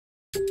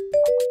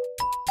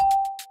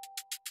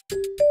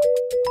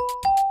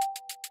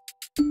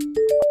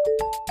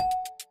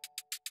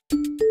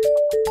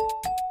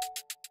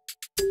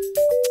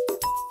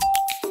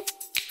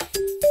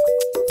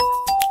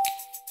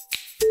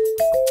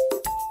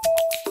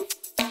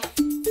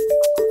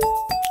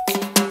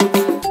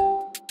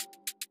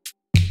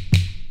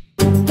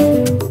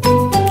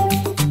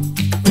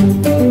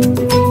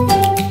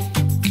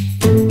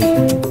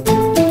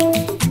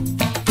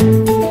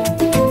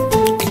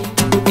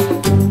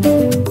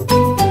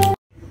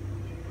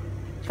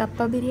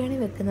കപ്പ ബിരിയാണി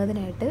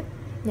വെക്കുന്നതിനായിട്ട്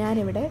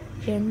ഞാനിവിടെ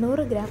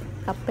 800 ഗ്രാം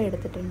കപ്പ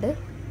എടുത്തിട്ടുണ്ട്.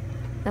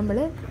 നമ്മൾ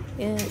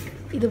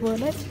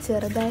ഇതുപോലെ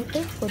ചെറുതായിട്ട്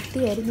കൊത്തി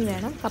അരിഞ്ഞ്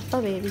വേണം കപ്പ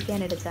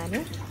വേവിക്കാനെടുക്കാൻ.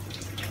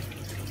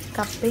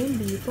 കപ്പയും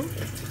ബീഫും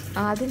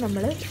ആദ്യം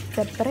നമ്മൾ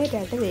സെപ്പറേറ്റ്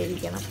ആയിട്ട്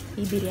വേവിക്കണം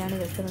ഈ ബിരിയാണി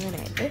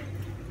വെക്കുന്നതിനായിട്ട്.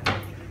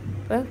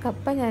 അപ്പോൾ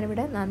കപ്പ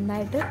ഞാനിവിടെ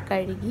നന്നായിട്ട്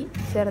കഴുകി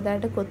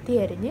ചെറുതായിട്ട് കൊത്തി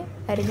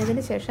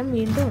അരിഞ്ഞതിന് ശേഷം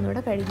വീണ്ടും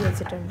ഒന്നുകൂടെ കഴുകി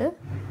വെച്ചിട്ടുണ്ട്.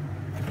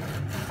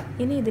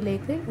 ഇനി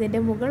ഇതിലേക്ക്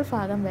ഇതിൻ്റെ മുകൾ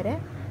ഭാഗം വരെ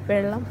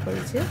വെള്ളം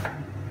ഒഴിച്ച്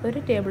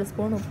 1 ടേബിൾ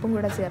സ്പൂൺ ഉപ്പും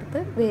കൂടെ ചേർത്ത്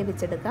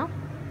വേവിച്ചെടുക്കാം.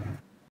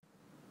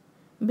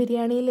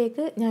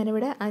 ബിരിയാണിയിലേക്ക്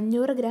ഞാനിവിടെ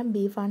 500 ഗ്രാം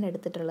ബീഫാണ്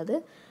എടുത്തിട്ടുള്ളത്.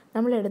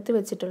 നമ്മൾ എടുത്ത്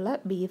വെച്ചിട്ടുള്ള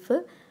ബീഫ്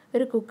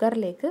ഒരു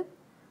കുക്കറിലേക്ക്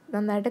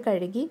നന്നായിട്ട്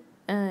കഴുകി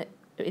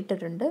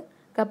ഇട്ടിട്ടുണ്ട്.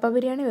 കപ്പ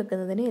ബിരിയാണി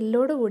വെക്കുന്നതിന്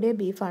എല്ലോട് കൂടിയ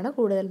ബീഫാണ്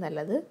കൂടുതൽ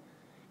നല്ലത്.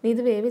 ഇനി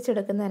ഇത്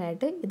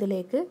വേവിച്ചെടുക്കുന്നതിനായിട്ട്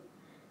ഇതിലേക്ക്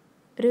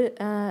ഒരു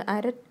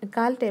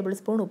 1/4 ടേബിൾ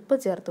സ്പൂൺ ഉപ്പ്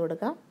ചേർത്ത്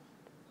കൊടുക്കാം.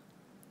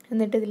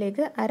 എന്നിട്ട്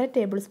ഇതിലേക്ക് 1/2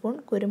 ടേബിൾ സ്പൂൺ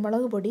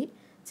കുരുമുളക് പൊടി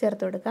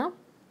ചേർത്ത് കൊടുക്കാം.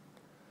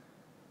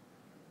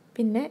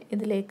 പിന്നെ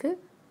ഇതിലേക്ക്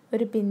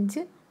ഒരു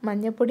പിഞ്ച്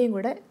മഞ്ഞൾപ്പൊടിയും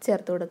കൂടെ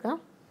ചേർത്ത് കൊടുക്കാം.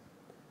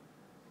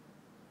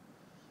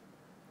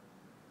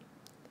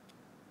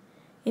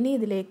 ഇനി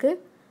ഇതിലേക്ക്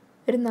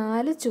ഒരു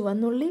 4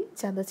 ചുവന്നുള്ളി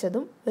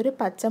ചതച്ചതും ഒരു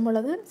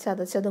പച്ചമുളക്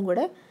ചതച്ചതും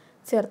കൂടെ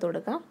ചേർത്ത്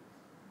കൊടുക്കാം.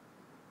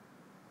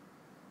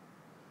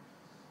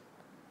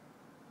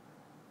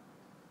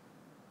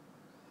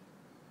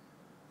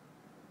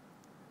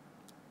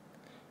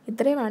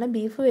 ഇത്രയുമാണ്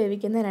ബീഫ്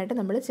വേവിക്കുന്നതിനായിട്ട്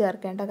നമ്മൾ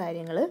ചേർക്കേണ്ട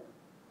കാര്യങ്ങൾ.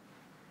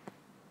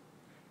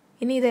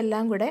 ഇനി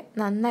ഇതെല്ലാം കൂടെ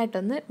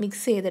നന്നായിട്ടൊന്ന്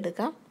മിക്സ്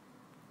ചെയ്തെടുക്കാം.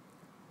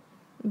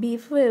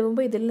 ബീഫ്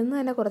വേവുമ്പോൾ ഇതിൽ നിന്ന്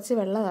തന്നെ കുറച്ച്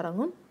വെള്ളം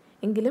ഇറങ്ങും.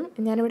 എങ്കിലും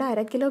ഞാനിവിടെ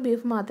 1/2 കിലോ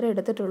ബീഫ് മാത്രമേ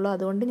എടുത്തിട്ടുള്ളൂ.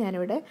 അതുകൊണ്ട്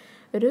ഞാനിവിടെ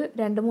ഒരു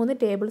 2-3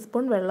 ടേബിൾ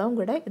സ്പൂൺ വെള്ളവും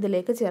കൂടെ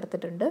ഇതിലേക്ക്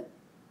ചേർത്തിട്ടുണ്ട്.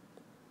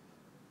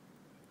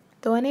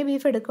 തോനെ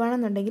ബീഫ്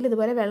എടുക്കുകയാണെന്നുണ്ടെങ്കിൽ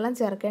ഇതുപോലെ വെള്ളം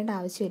ചേർക്കേണ്ട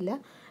ആവശ്യമില്ല.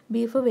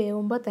 ബീഫ്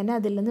വേവുമ്പോൾ തന്നെ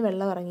അതിൽ നിന്ന്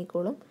വെള്ളം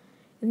ഇറങ്ങിക്കോളും.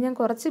 ഇത് ഞാൻ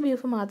കുറച്ച്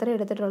ബീഫ് മാത്രമേ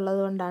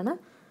എടുത്തിട്ടുള്ളത് കൊണ്ടാണ്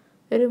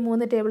ഒരു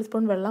 3 ടേബിൾ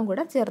സ്പൂൺ വെള്ളം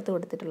കൂടെ ചേർത്ത്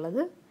കൊടുത്തിട്ടുള്ളത്.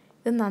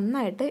 ഇത്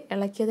നന്നായിട്ട്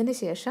ഇളക്കിയതിന്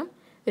ശേഷം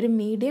ഒരു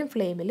മീഡിയം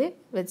ഫ്ലെയിമിൽ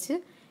വെച്ച്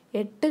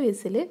 8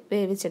 വിസിൽ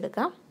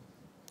വേവിച്ചെടുക്കാം.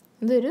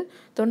 ഇതൊരു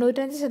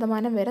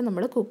 95% വരെ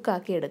നമ്മൾ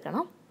കുക്കാക്കി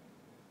എടുക്കണം.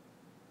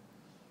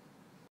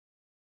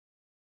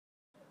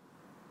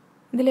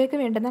 ഇതിലേക്ക്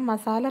വേണ്ടുന്ന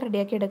മസാല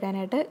റെഡിയാക്കി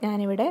എടുക്കാനായിട്ട്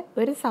ഞാനിവിടെ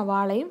ഒരു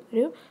സവാളയും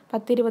ഒരു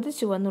 10-20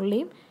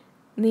 ചുവന്നുള്ളിയും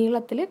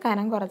നീളത്തിൽ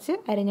കനം കുറച്ച്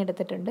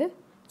അരിഞ്ഞെടുത്തിട്ടുണ്ട്.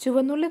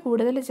 ചുവന്നുള്ളി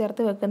കൂടുതൽ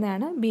ചേർത്ത്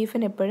വെക്കുന്നതാണ്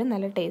ബീഫിന് എപ്പോഴും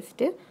നല്ല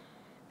ടേസ്റ്റ്.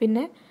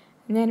 പിന്നെ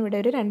ഞാനിവിടെ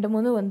ഒരു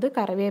 2-3 കൊന്ത്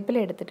കറിവേപ്പില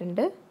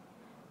എടുത്തിട്ടുണ്ട്.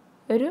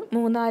 ഒരു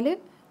 3-4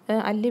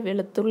 അല്ലി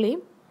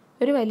വെളുത്തുള്ളിയും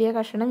ഒരു വലിയ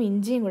കഷ്ണം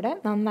ഇഞ്ചിയും കൂടെ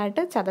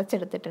നന്നായിട്ട്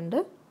ചതച്ചെടുത്തിട്ടുണ്ട്.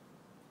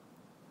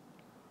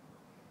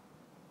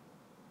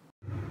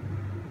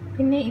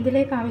 പിന്നെ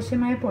ഇതിലേക്ക്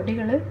ആവശ്യമായ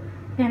പൊടികൾ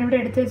ഞാനിവിടെ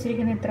എടുത്തു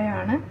വെച്ചിരിക്കുന്ന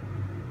ഇത്രയാണ്.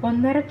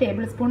 1.5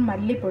 ടേബിൾ സ്പൂൺ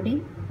മല്ലിപ്പൊടി,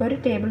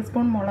 1 ടേബിൾ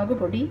സ്പൂൺ മുളക്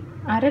പൊടി,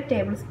 1/2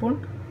 ടേബിൾ സ്പൂൺ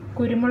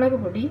കുരുമുളക്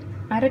പൊടി,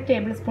 1/2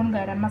 ടേബിൾ സ്പൂൺ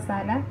ഗരം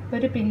മസാല,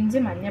 ഒരു പിഞ്ച്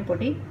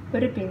മഞ്ഞൾപ്പൊടി,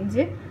 ഒരു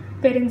പിഞ്ച്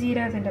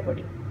പെരുംജീരകത്തിൻ്റെ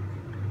പൊടി.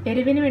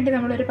 എരിവിന് വേണ്ടി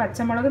നമ്മളൊരു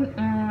പച്ചമുളക്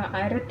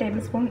 1/2 ടേബിൾ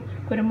സ്പൂൺ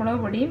കുരുമുളക്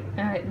പൊടിയും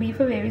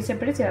ബീഫ്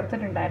വേവിച്ചപ്പോൾ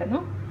ചേർത്തിട്ടുണ്ടായിരുന്നു.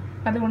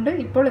 അതുകൊണ്ട്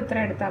ഇപ്പോൾ ഇത്ര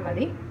എടുത്താൽ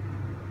മതി.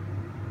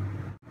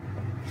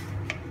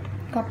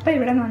 കപ്പ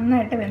ഇവിടെ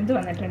നന്നായിട്ട് വെന്ത്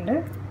വന്നിട്ടുണ്ട്.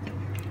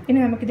 ഇനി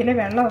നമുക്കിതിലെ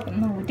വെള്ളമൊക്കെ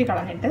ഒന്ന് ഊറ്റി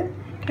കളഞ്ഞിട്ട്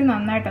ഇത്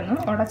നന്നായിട്ടൊന്ന്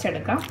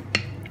ഉടച്ചെടുക്കാം.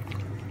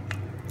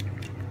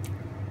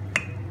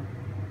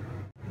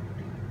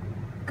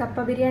 കപ്പ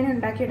ബിരിയാണി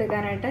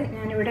ഉണ്ടാക്കിയെടുക്കാനായിട്ട്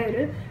ഞാനിവിടെ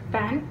ഒരു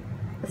പാൻ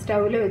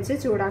സ്റ്റൗവിൽ വെച്ച്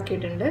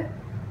ചൂടാക്കിയിട്ടുണ്ട്.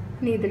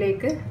 ഇനി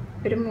ഇതിലേക്ക്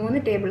ഒരു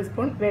 3 ടേബിൾ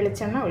സ്പൂൺ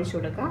വെളിച്ചെണ്ണ ഒഴിച്ചു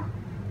കൊടുക്കാം.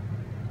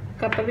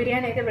 കപ്പ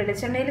ബിരിയാണിയൊക്കെ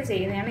വെളിച്ചെണ്ണയിൽ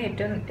ചെയ്യുന്നതാണ്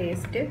ഏറ്റവും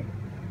ടേസ്റ്റ്.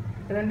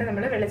 അതുകൊണ്ട്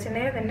നമ്മൾ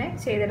വെളിച്ചെണ്ണയിൽ തന്നെ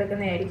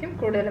ചെയ്തെടുക്കുന്നതായിരിക്കും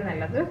കൂടുതൽ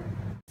നല്ലത്.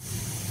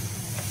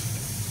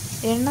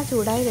 എണ്ണ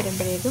ചൂടായി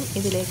വരുമ്പോഴേക്കും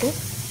ഇതിലേക്ക്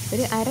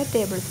ഒരു 1/2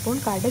 ടേബിൾ സ്പൂൺ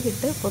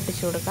കടുകിട്ട്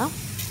പൊട്ടിച്ചു കൊടുക്കാം.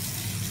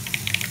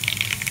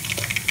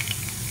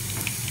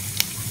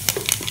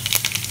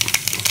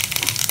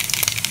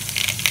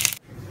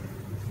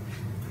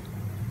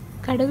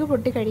 കടുക്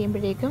പൊട്ടി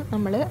കഴിയുമ്പോഴേക്കും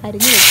നമ്മൾ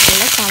അരിഞ്ഞു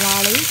വെച്ചിട്ടുള്ള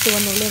സവാളയും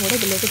ചുവന്നുള്ളിയും കൂടെ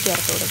ഇതിലേക്ക്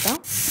ചേർത്ത് കൊടുക്കാം.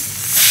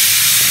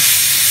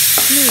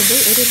 ഇനി ഇത്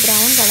ഒരു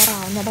ബ്രൗൺ കളർ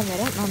ആവുന്നിടം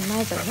വരെ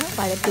നന്നായിട്ടൊന്ന്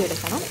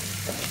വഴറ്റിയെടുക്കണം.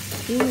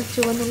 ഈ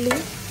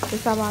ചുവന്നുള്ളിയും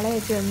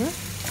സവാളയൊക്കെ ഒന്ന്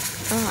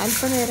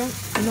അല്പനേരം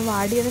ഒന്ന്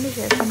വാടിയതിന്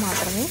ശേഷം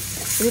മാത്രമേ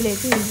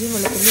ഇതിലേക്ക് ഇഞ്ചിയും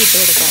വെളുത്തുള്ളിയും ഇട്ട്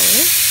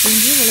കൊടുക്കാവുള്ളൂ.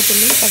 ഇഞ്ചിയും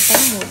വെളുത്തുള്ളിയും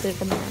പെട്ടെന്ന് മൂത്ത്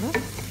കിട്ടുന്നതാണ്.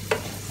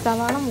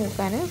 സവാള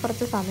മൂക്കാൻ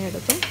കുറച്ച്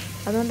സമയമെടുക്കും.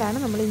 അതുകൊണ്ടാണ്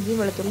നമ്മൾ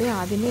ഇഞ്ചിയും വെളുത്തുള്ളിയും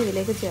ആദ്യമേ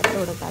ഇതിലേക്ക് ചേർത്ത്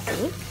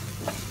കൊടുക്കാത്തത്.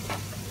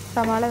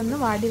 സവാള ഒന്ന്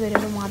വാടി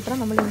വരുമ്പോൾ മാത്രം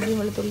നമ്മൾ ഇഞ്ചിയും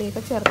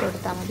വെളുത്തുള്ളിയൊക്കെ ചേർത്ത്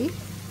കൊടുത്താൽ മതി.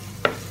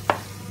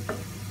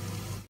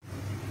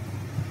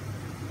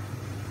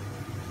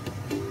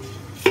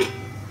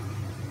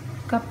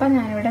 കപ്പ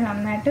ഞാനിവിടെ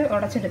നന്നായിട്ട്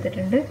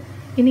ഉടച്ചെടുത്തിട്ടുണ്ട്.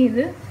 ഇനി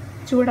ഇത്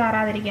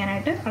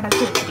ചൂടാറാതിരിക്കാനായിട്ട്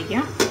അടച്ചു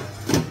വെച്ചിരിക്കാം.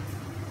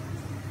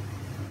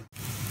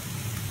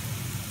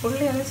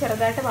 ഉള്ളി ഒന്ന്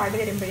ചെറുതായിട്ട് വാടി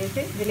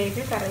വരുമ്പോഴേക്ക്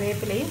ഇതിലേക്ക്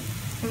കറിവേപ്പിലയും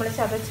നമ്മൾ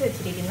ചതച്ച്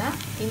വെച്ചിരിക്കുന്ന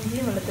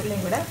ഇഞ്ചിയും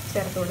വെളുത്തുള്ളിയും കൂടെ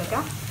ചേർത്ത്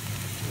കൊടുക്കാം.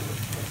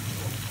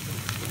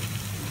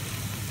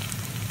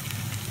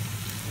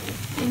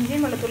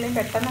 ഇഞ്ചിയും വെളുത്തുള്ളിയും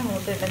പെട്ടെന്ന്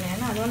മൂത്ത്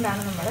കിട്ടുന്നതാണ്.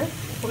 അതുകൊണ്ടാണ് നമ്മൾ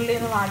ഉള്ളി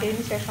ഒന്ന്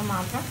വാടിയതിന് ശേഷം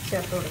മാത്രം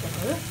ചേർത്ത്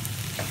കൊടുക്കുന്നത്.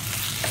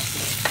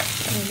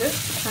 ഇത്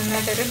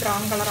നന്നായിട്ടൊരു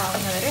ബ്രൗൺ കളർ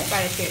ആവുന്നവരെ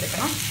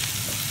വഴറ്റിയെടുക്കണം.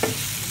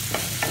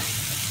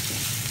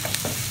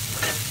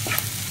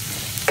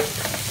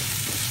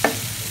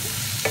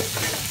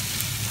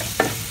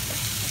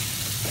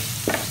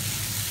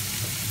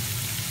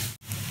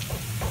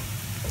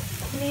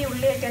 ഇനി ഈ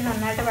ഉള്ളിയൊക്കെ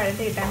നന്നായിട്ട്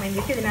വഴറ്റി കിട്ടാൻ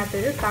വേണ്ടിയിട്ട്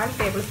ഇതിനകത്തൊരു 1/4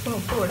 ടേബിൾ സ്പൂൺ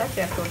ഉപ്പ് കൂടെ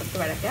ചേർത്ത് കൊടുത്ത്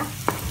വഴറ്റാം.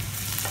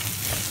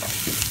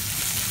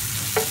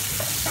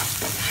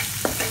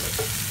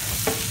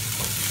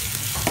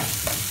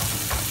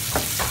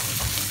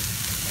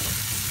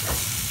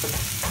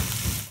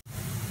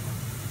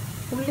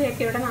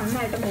 ഉള്ളിയൊക്കെ ഇവിടെ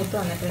നന്നായിട്ട് മൂത്ത്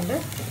വന്നിട്ടുണ്ട്.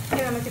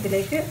 ഇനി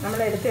നമുക്കിതിലേക്ക് നമ്മൾ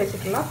എടുത്ത്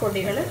വെച്ചിട്ടുള്ള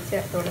പൊടികൾ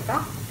ചേർത്ത്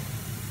കൊടുക്കാം.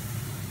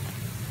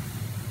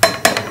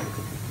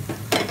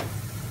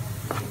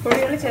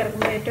 പൊടികൾ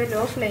ചേർക്കുമ്പോൾ ഏറ്റവും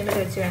ലോ ഫ്ലെയിമിൽ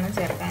വെച്ച് വേണം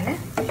ചേർക്കാൻ.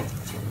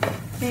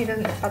 ഇനി ഇത്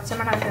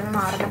പച്ചമണമൊക്കെ ഒന്ന്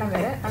മാറുന്നിടം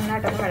വരെ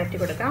നന്നായിട്ടൊന്ന് വഴറ്റി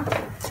കൊടുക്കാം.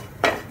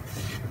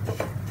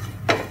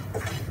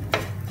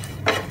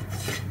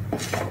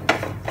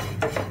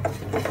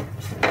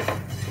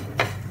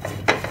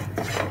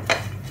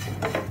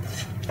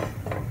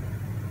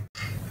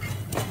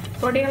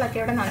 പൊടികളൊക്കെ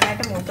ഇവിടെ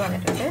നന്നായിട്ട് മൂത്ത്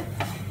വന്നിട്ടുണ്ട്.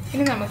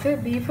 ഇനി നമുക്ക്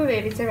ബീഫ്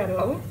വേവിച്ച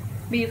വെള്ളവും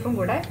ബീഫും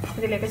കൂടെ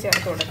ഇതിലേക്ക്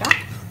ചേർത്ത് കൊടുക്കാം.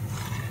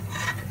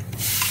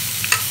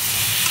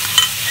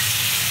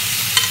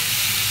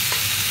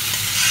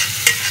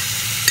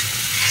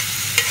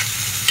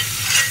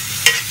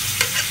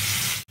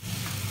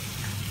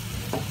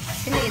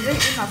 ഇനി ഇത്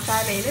ഈ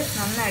മസാലയിൽ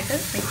നന്നായിട്ട്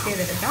മിക്സ്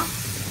ചെയ്തെടുക്കാം.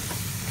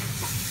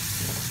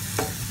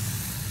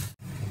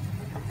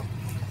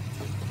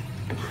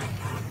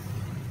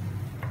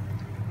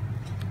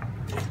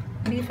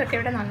 ബീഫൊക്കെ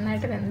ഇവിടെ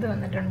നന്നായിട്ട് വെന്ത്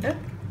വന്നിട്ടുണ്ട്.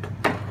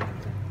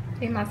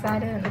 ഈ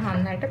മസാല ഒന്ന്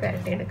നന്നായിട്ട്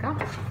പുരട്ടിയെടുക്കാം.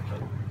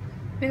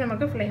 ഇനി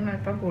നമുക്ക് ഫ്ലെയിം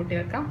അല്പം കൂട്ടി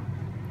വെക്കാം.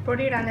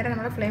 പൊടി ഇടാൻ നേരം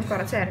നമ്മൾ ഫ്ലെയിം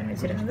കുറച്ചായിരുന്നു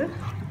വെച്ചിരുന്നത്.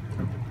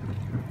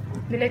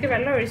 ഇതിലേക്ക്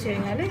വെള്ളം ഒഴിച്ചു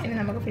കഴിഞ്ഞാൽ ഇനി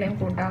നമുക്ക് ഫ്ലെയിം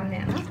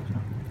കൂട്ടാവുന്നതാണ്.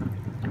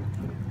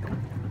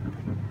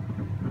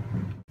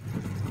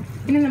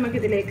 ഇനി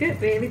നമുക്കിതിലേക്ക്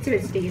വേവിച്ച്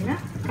വെച്ചിരിക്കുന്ന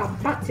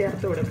കപ്പ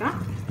ചേർത്ത് കൊടുക്കാം.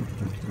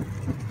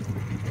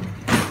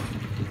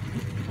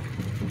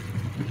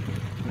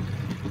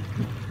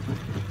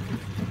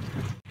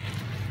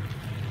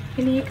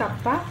 ഇനി ഈ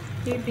കപ്പ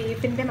ഈ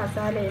ബീഫിൻ്റെ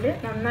മസാലയിൽ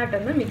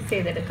നന്നായിട്ടൊന്ന് മിക്സ്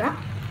ചെയ്തെടുക്കാം.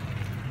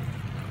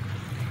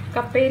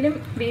 കപ്പയിലും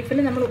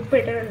ബീഫിലും നമ്മൾ ഉപ്പ്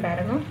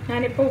ഇട്ടിട്ടുണ്ടായിരുന്നു.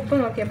 ഞാനിപ്പോൾ ഉപ്പ്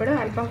നോക്കിയപ്പോൾ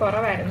അല്പം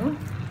കുറവായിരുന്നു.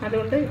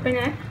 അതുകൊണ്ട് ഇപ്പോൾ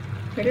ഞാൻ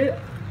ഒരു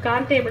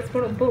 1/4 ടേബിൾ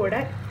സ്പൂൺ ഉപ്പ്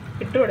കൂടെ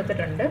ഇട്ട്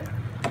കൊടുത്തിട്ടുണ്ട്.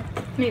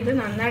 ഇനി ഇത്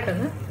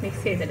നന്നായിട്ടൊന്ന്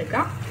മിക്സ്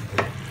ചെയ്തെടുക്കാം.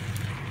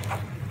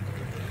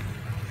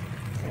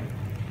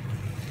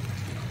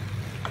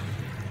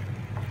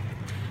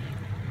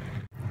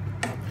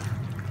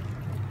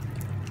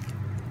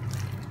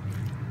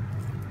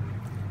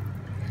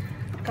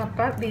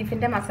 കപ്പ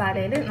ബീഫിൻ്റെ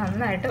മസാലയിൽ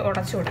നന്നായിട്ട്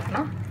ഉടച്ചു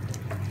കൊടുക്കണം.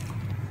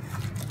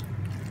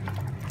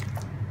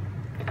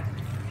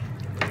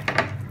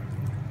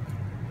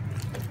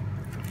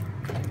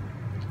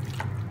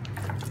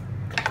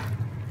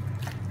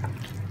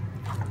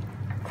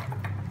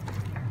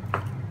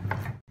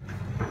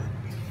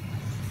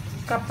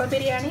 കപ്പ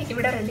ബിരിയാണി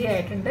ഇവിടെ റെഡി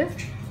ആയിട്ടുണ്ട്.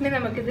 ഇനി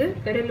നമുക്കിത്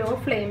ഒരു ലോ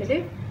ഫ്ലെയിമിൽ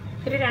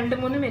ഒരു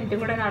 2-3 മിനിറ്റും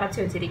കൂടെ അടച്ചു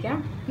വെച്ചിരിക്കാം.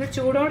 ഇത്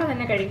ചൂടോടെ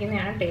തന്നെ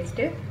കഴിക്കുന്നതാണ്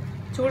ടേസ്റ്റ്.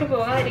 ചൂട്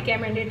പോകാതിരിക്കാൻ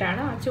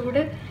വേണ്ടിയിട്ടാണ്, ആ ചൂട്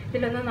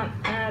ഇതിലൊന്ന്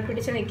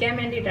പിടിച്ച് നിൽക്കാൻ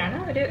വേണ്ടിയിട്ടാണ്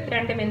ഒരു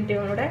 2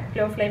 മിനിറ്റും കൂടെ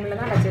ലോ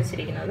ഫ്ലെയിമിലൊന്ന് അടച്ചു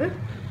വെച്ചിരിക്കുന്നത്.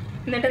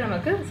 എന്നിട്ട്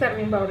നമുക്ക്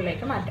സെർവിങ്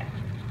ബൗളിലേക്ക് മാറ്റാം.